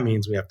 And that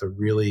means we have to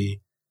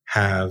really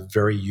have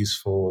very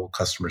useful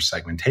customer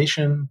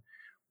segmentation.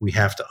 We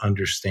have to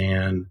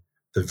understand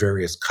the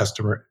various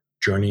customer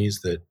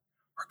journeys that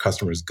our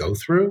customers go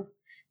through.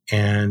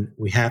 And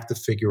we have to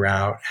figure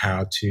out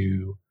how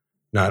to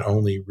not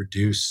only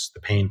reduce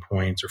the pain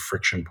points or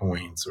friction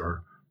points,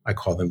 or I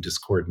call them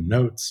discordant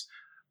notes,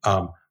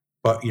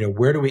 but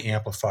where do we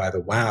amplify the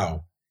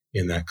wow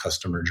in that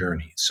customer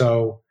journey?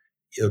 So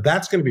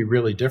that's going to be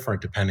really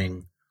different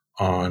depending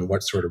on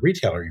what sort of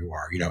retailer you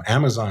are.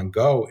 Amazon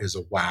Go is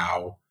a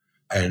wow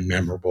and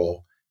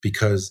memorable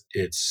because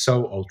it's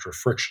so ultra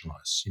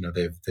frictionless.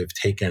 They've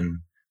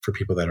taken, for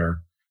people that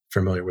are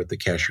familiar with the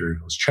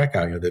cashierless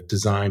checkout, they've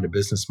designed a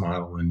business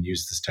model and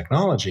used this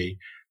technology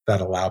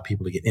that allow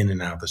people to get in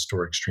and out of the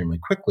store extremely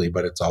quickly,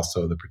 but it's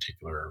also the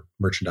particular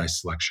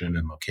merchandise selection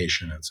and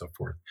location and so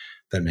forth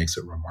that makes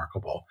it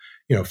remarkable.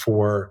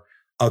 For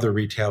other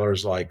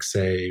retailers like,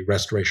 say,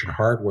 Restoration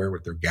Hardware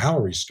with their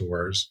gallery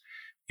stores,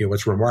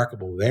 what's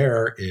remarkable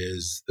there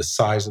is the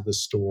size of the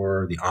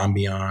store, the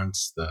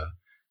ambiance, the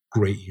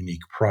great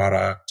unique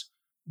product,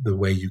 the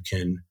way you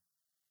can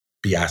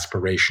be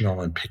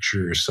aspirational and picture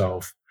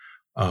yourself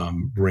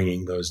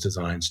bringing those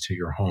designs to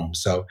your home.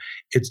 So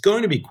it's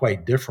going to be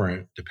quite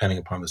different depending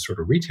upon the sort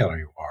of retailer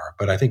you are.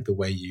 But I think the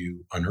way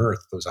you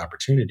unearth those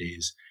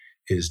opportunities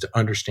is to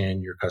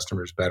understand your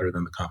customers better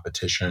than the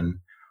competition,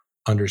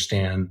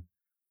 understand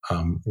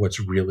what's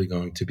really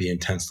going to be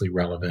intensely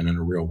relevant and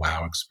a real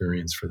wow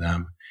experience for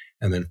them,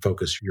 and then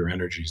focus your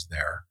energies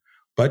there.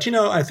 But,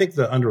 I think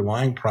the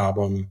underlying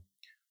problem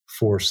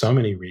for so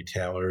many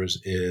retailers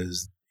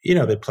is,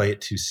 they play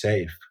it too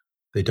safe.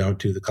 They don't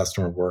do the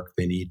customer work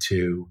they need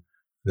to.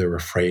 They're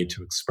afraid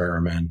to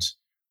experiment.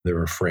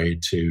 They're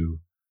afraid to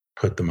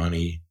put the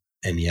money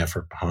and the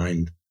effort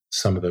behind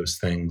some of those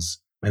things.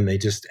 And they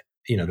just,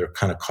 they're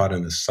kind of caught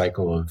in this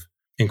cycle of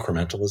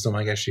incrementalism,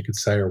 I guess you could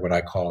say, or what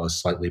I call a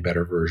slightly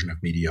better version of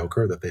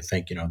mediocre, that they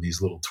think,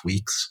 these little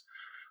tweaks,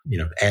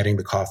 adding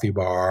the coffee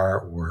bar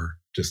or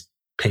just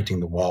painting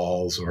the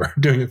walls or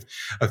doing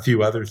a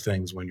few other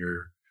things when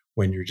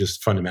you're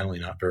just fundamentally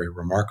not very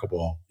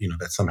remarkable,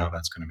 that somehow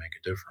that's going to make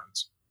a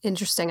difference.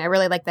 Interesting. I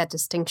really like that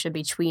distinction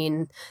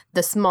between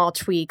the small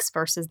tweaks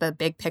versus the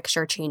big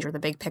picture change or the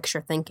big picture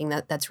thinking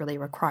that's really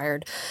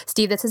required.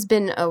 Steve, this has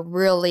been a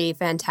really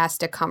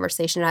fantastic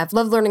conversation. I've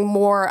loved learning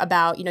more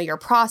about, your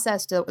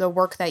process, the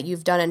work that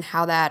you've done and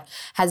how that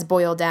has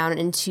boiled down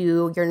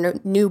into your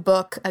new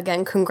book.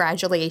 Again,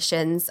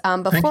 congratulations.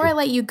 Before I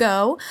let you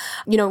go,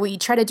 we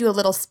try to do a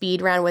little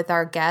speed round with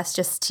our guests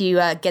just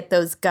to get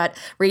those gut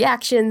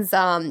reactions,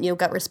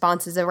 gut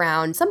responses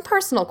around some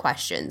personal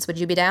questions. Would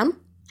you be down?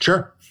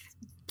 Sure.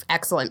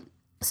 Excellent.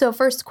 So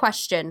first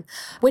question,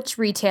 which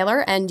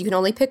retailer, and you can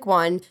only pick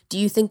one, do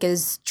you think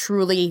is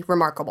truly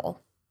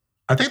remarkable?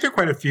 I think there are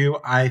quite a few.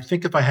 I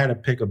think if I had to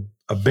pick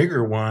a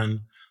bigger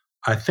one,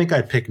 I think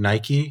I'd pick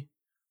Nike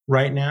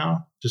right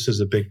now, just as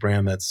a big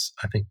brand that's,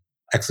 I think,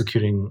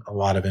 executing a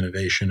lot of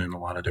innovation in a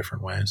lot of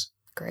different ways.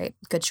 Great.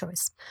 Good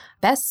choice.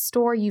 Best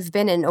store you've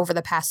been in over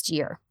the past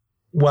year?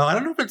 Well, I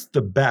don't know if it's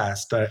the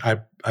best.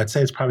 I'd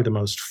say it's probably the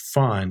most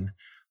fun,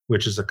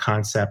 which is a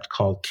concept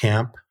called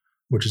Camp,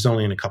 which is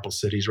only in a couple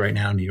cities right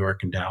now, New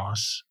York and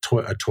Dallas.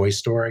 A toy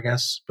store, I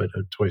guess, but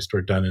a toy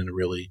store done in a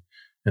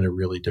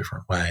really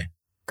different way.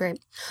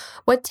 Great.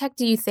 What tech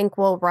do you think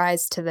will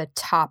rise to the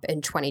top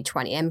in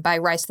 2020? And by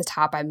rise to the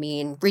top, I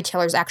mean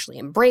retailers actually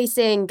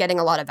embracing, getting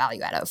a lot of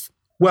value out of.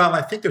 Well,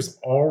 I think there's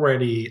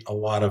already a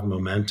lot of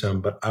momentum,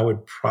 but I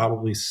would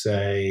probably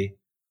say,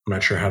 I'm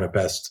not sure how to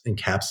best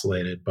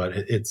encapsulate it, but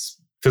it's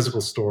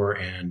physical store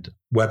and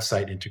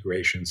website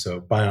integration. So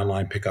buy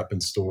online, pick up in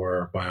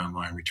store, buy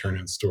online, return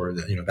in store,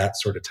 that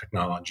sort of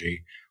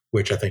technology,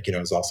 which I think,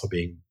 is also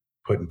being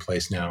put in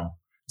place now,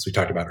 as we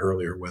talked about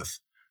earlier with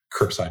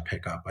curbside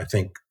pickup. I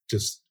think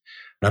just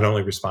not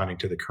only responding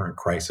to the current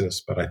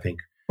crisis, but I think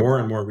more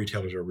and more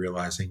retailers are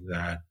realizing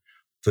that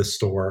the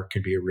store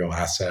can be a real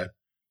asset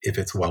if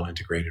it's well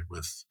integrated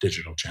with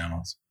digital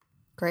channels.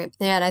 Great.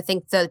 And I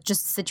think the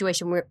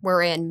situation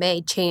we're in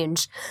may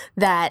change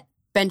that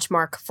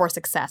benchmark for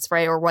success,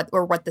 right? Or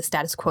what the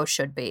status quo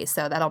should be.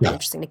 So that'll be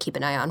interesting to keep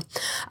an eye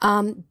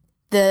on.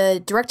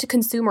 The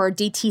direct-to-consumer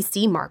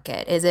DTC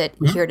market, is it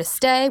here to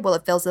stay? Will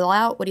it fizzle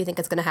out? What do you think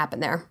is going to happen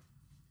there?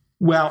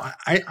 Well,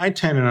 I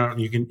tend to,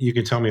 you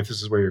can tell me if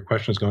this is where your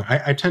question is going.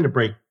 I tend to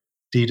break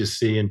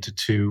D2C into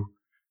two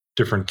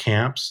different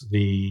camps.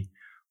 The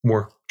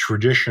more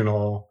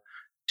traditional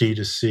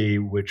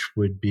D2C, which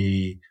would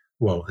be,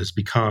 has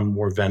become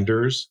more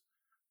vendors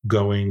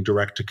going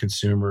direct to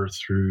consumer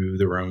through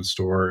their own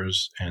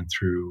stores and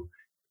through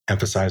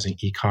emphasizing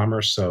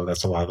e-commerce. So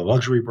that's a lot of the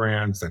luxury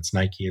brands. That's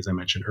Nike, as I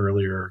mentioned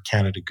earlier,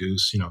 Canada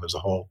Goose, there's a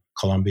whole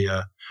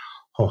Columbia,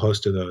 whole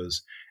host of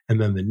those.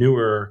 And then the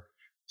newer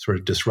sort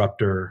of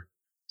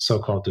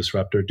so-called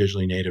disruptor,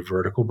 digitally native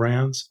vertical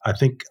brands. I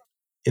think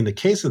in the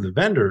case of the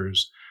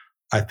vendors,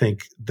 I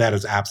think that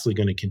is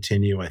absolutely going to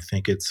continue. I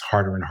think it's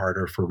harder and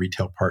harder for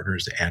retail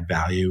partners to add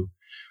value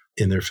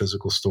in their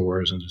physical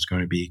stores, and there's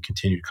going to be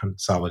continued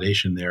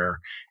consolidation there.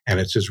 And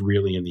it's just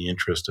really in the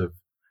interest of,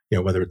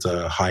 whether it's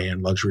a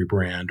high-end luxury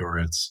brand or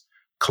it's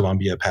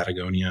Columbia,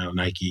 Patagonia,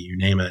 Nike, you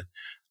name it,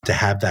 to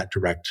have that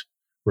direct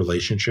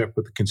relationship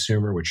with the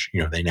consumer, which,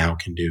 they now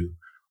can do,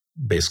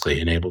 basically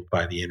enabled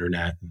by the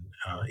internet and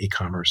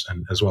e-commerce,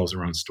 and as well as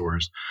their own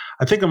stores.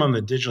 I think among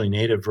the digitally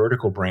native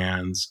vertical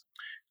brands,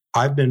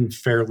 I've been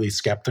fairly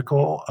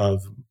skeptical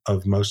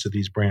of most of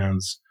these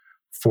brands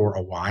for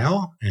a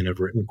while, and have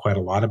written quite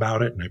a lot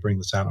about it. And I bring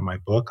this out in my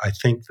book. I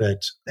think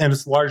that, and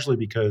it's largely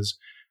because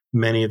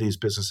many of these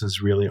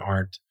businesses really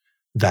aren't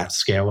that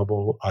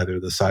scalable, either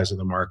the size of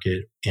the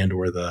market and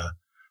or the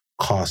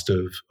cost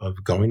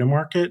of going to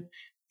market.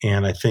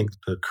 And I think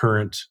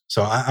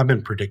I've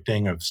been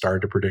predicting, I've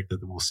started to predict that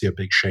we'll see a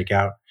big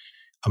shakeout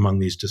among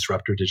these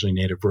disruptor digitally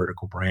native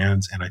vertical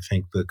brands. And I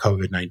think the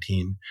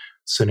COVID-19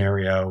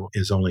 scenario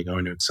is only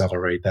going to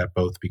accelerate that,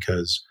 both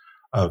because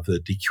of the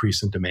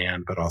decrease in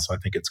demand, but also I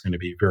think it's going to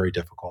be very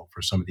difficult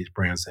for some of these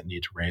brands that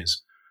need to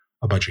raise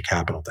a bunch of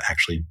capital to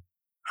actually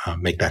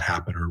make that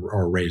happen,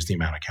 or raise the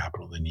amount of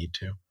capital they need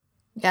to.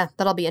 Yeah,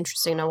 that'll be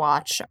interesting to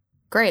watch.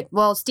 Great.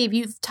 Well, Steve,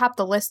 you've topped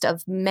the list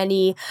of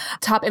many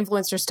top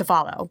influencers to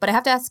follow, but I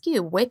have to ask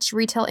you, which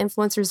retail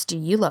influencers do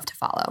you love to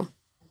follow?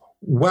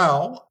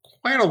 Well,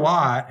 quite a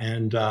lot.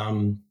 And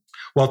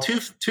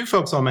two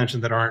folks I'll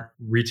mention that aren't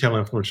retail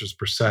influencers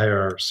per se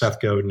are Seth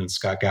Godin and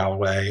Scott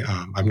Galloway.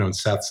 I've known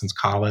Seth since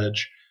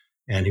college,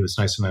 and he was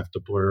nice enough to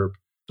blurb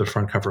the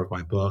front cover of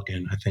my book.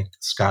 And I think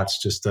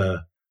Scott's just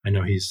I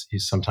know he's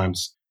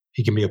sometimes,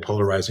 he can be a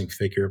polarizing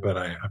figure, but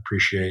I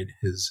appreciate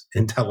his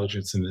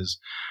intelligence and his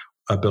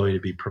ability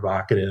to be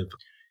provocative.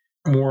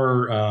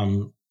 More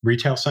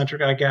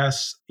retail-centric, I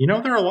guess. There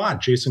are a lot.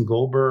 Jason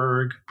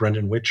Goldberg,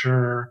 Brendan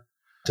Witcher,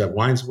 Deb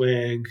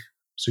Weinswig,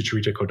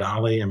 Sucharita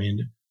Kodali. I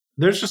mean,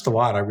 there's just a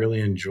lot. I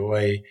really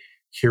enjoy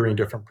hearing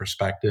different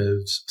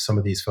perspectives. Some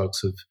of these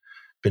folks have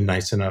been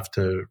nice enough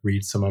to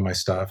read some of my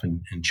stuff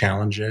and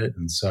challenge it.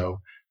 And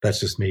so that's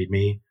just made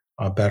me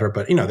better.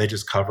 But, they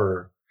just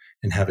cover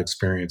and have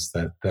experience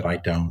that I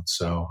don't.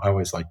 So I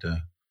always like to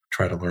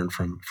try to learn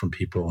from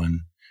people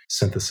and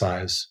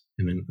synthesize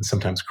and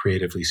sometimes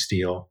creatively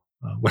steal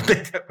what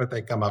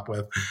they come up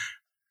with.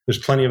 There's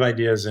plenty of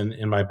ideas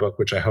in my book,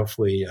 which I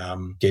hopefully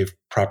gave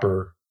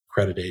proper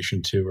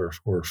accreditation to,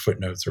 or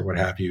footnotes or what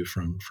have you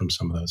from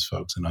some of those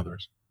folks and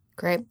others.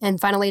 Great. And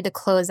finally, to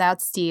close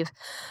out, Steve,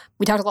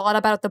 we talked a lot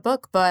about the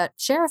book, but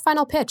share a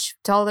final pitch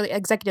to all the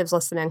executives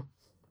listening.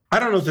 I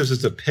don't know if this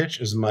is a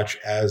pitch as much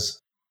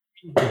as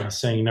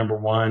saying, number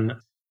one,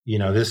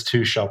 this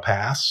too shall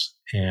pass.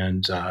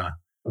 And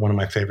one of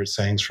my favorite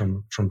sayings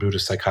from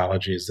Buddhist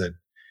psychology is that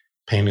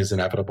pain is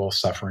inevitable,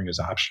 suffering is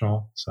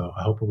optional. So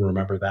I hope we'll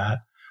remember that.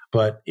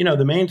 But,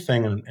 the main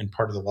thing and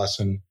part of the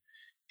lesson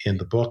in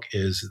the book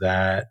is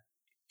that,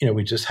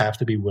 we just have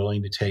to be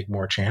willing to take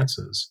more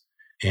chances.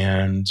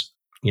 And,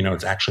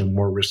 it's actually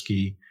more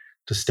risky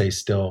to stay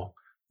still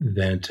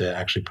than to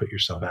actually put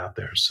yourself out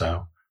there.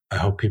 So I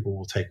hope people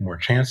will take more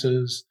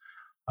chances.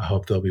 I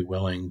hope they'll be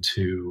willing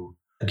to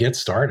get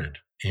started.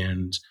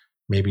 And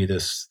maybe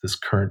this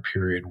current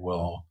period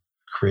will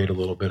create a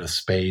little bit of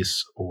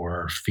space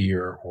or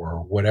fear or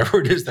whatever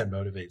it is that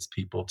motivates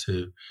people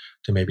to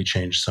maybe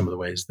change some of the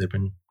ways they've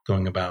been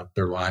going about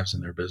their lives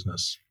and their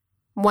business.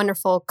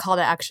 Wonderful call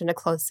to action to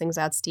close things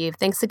out, Steve.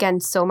 Thanks again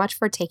so much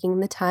for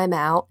taking the time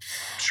out.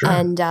 Sure.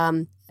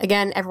 And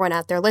again, everyone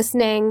out there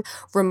listening,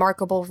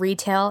 Remarkable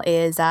Retail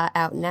is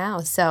out now.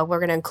 So we're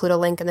going to include a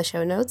link in the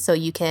show notes so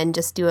you can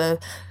just do a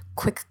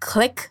quick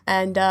click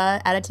and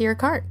add it to your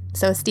cart.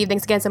 So Steve,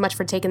 thanks again so much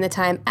for taking the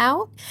time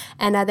out.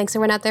 And thanks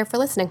everyone out there for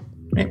listening.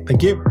 Great.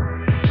 Thank you.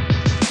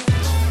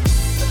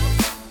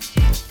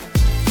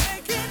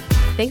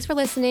 Thanks for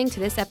listening to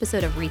this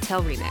episode of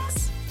Retail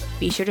Remix.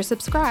 Be sure to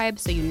subscribe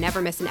so you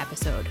never miss an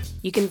episode.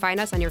 You can find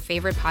us on your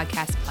favorite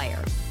podcast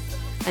player.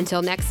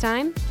 Until next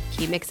time,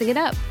 keep mixing it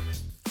up.